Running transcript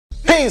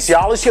Peace,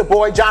 y'all. It's your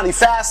boy Johnny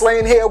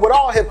Fastlane here with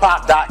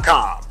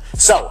allhiphop.com.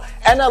 So,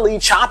 NLE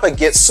Choppa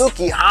gets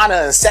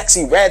Sukihana and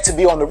Sexy Red to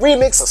be on the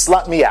remix of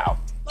Slut Me Out.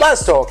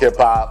 Let's talk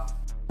hip-hop.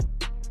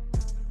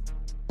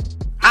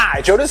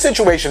 Alright, yo, this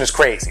situation is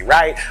crazy,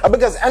 right?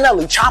 Because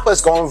NLE Choppa is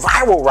going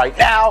viral right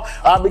now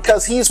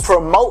because he's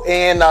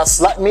promoting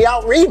Slut Me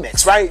Out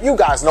remix, right? You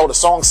guys know the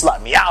song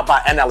Slut Me Out by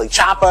NLE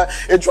Choppa.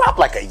 It dropped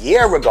like a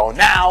year ago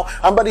now,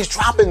 but he's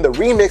dropping the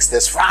remix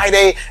this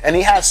Friday, and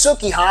he has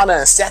Sukihana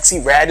and Sexy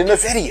Red in the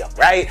video,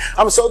 right?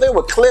 So there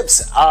were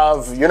clips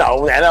of, you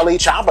know, NLE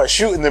Choppa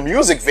shooting the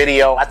music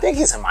video. I think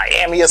he's in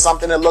Miami or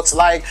something, it looks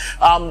like,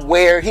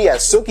 where he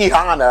has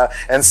Sukihana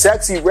and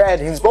Sexy Red.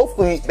 He's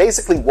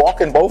basically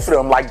walking both of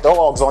them like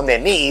dogs on their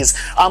knees,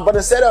 but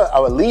instead of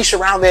a leash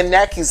around their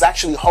neck, he's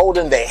actually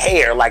holding their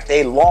hair like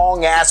they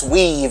long ass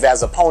weave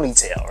as a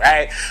ponytail,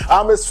 right?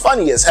 It's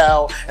funny as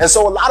hell. And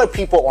so a lot of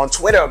people on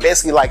Twitter are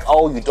basically like,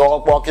 oh, you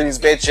dog walking these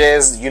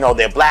bitches, you know,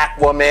 they're black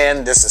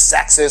women, this is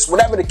sexist,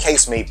 whatever the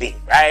case may be,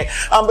 right?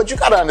 But you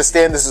gotta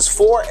understand this is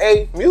for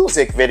a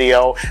music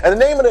video, and the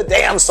name of the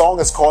damn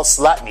song is called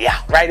Slut Me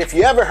Out, right? If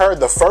you ever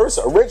heard the first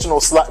original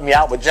Slut Me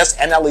Out with just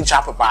NLE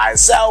Choppa by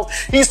himself,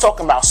 he's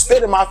talking about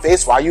spit in my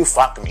face while you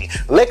fuck me,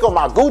 lick on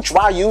my gooch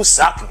while you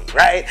suck me,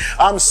 right?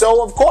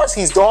 So of course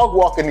he's dog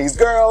walking these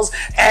girls,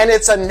 and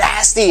it's a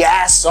nasty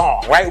ass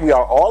song, right? We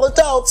are all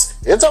adults.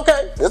 It's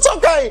okay. It's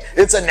okay.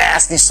 It's a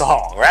nasty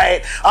song,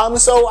 right?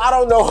 So I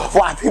don't know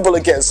why people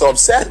are getting so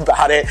upset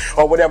about it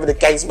or whatever the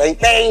case may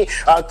be.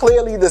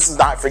 Clearly this is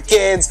not for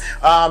kids,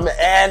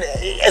 and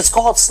it's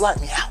called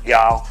Slut Me Out,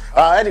 y'all.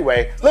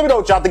 Anyway, let me know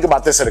what y'all think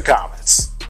about this in the comments.